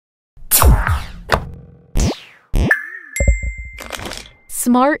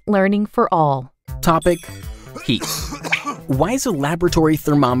Smart learning for all. Topic: heat. Why is a laboratory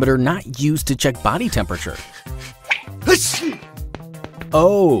thermometer not used to check body temperature?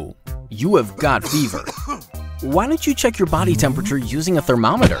 Oh, you have got fever. Why don't you check your body temperature using a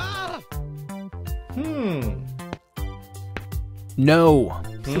thermometer? No,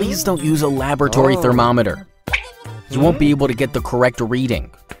 please don't use a laboratory thermometer. You won't be able to get the correct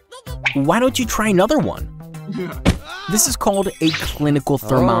reading. Why don't you try another one? This is called a clinical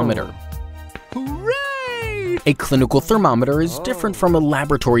thermometer. Hooray! A clinical thermometer is different from a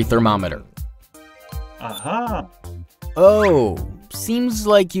laboratory thermometer. Oh, seems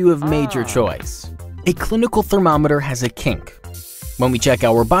like you have made your choice. A clinical thermometer has a kink. When we check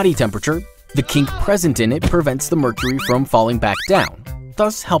our body temperature, the kink present in it prevents the mercury from falling back down,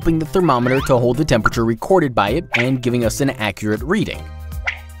 thus helping the thermometer to hold the temperature recorded by it and giving us an accurate reading.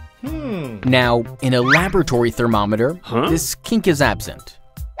 Now, in a laboratory thermometer, this kink is absent.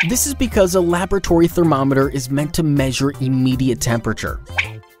 This is because a laboratory thermometer is meant to measure immediate temperature.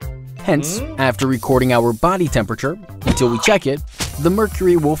 Hence, after recording our body temperature, until we check it, the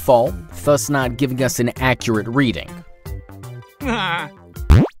mercury will fall, thus not giving us an accurate reading.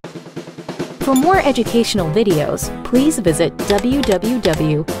 For more educational videos, please visit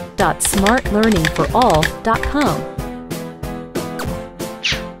www.smartlearningforall.com.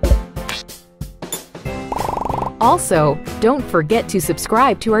 Also, don't forget to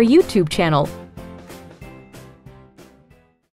subscribe to our YouTube channel